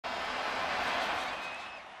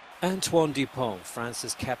Antoine Dupont,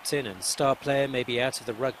 France's captain and star player, may be out of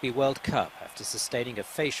the Rugby World Cup after sustaining a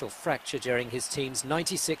facial fracture during his team's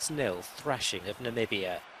 96-0 thrashing of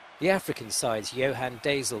Namibia. The African side's Johan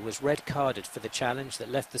Deysel was red-carded for the challenge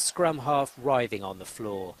that left the scrum-half writhing on the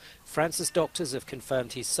floor. France's doctors have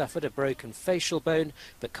confirmed he's suffered a broken facial bone,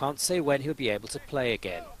 but can't say when he'll be able to play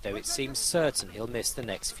again, though it seems certain he'll miss the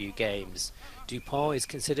next few games. Dupont is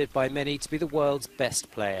considered by many to be the world's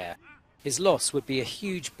best player. His loss would be a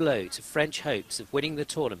huge blow to French hopes of winning the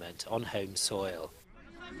tournament on home soil.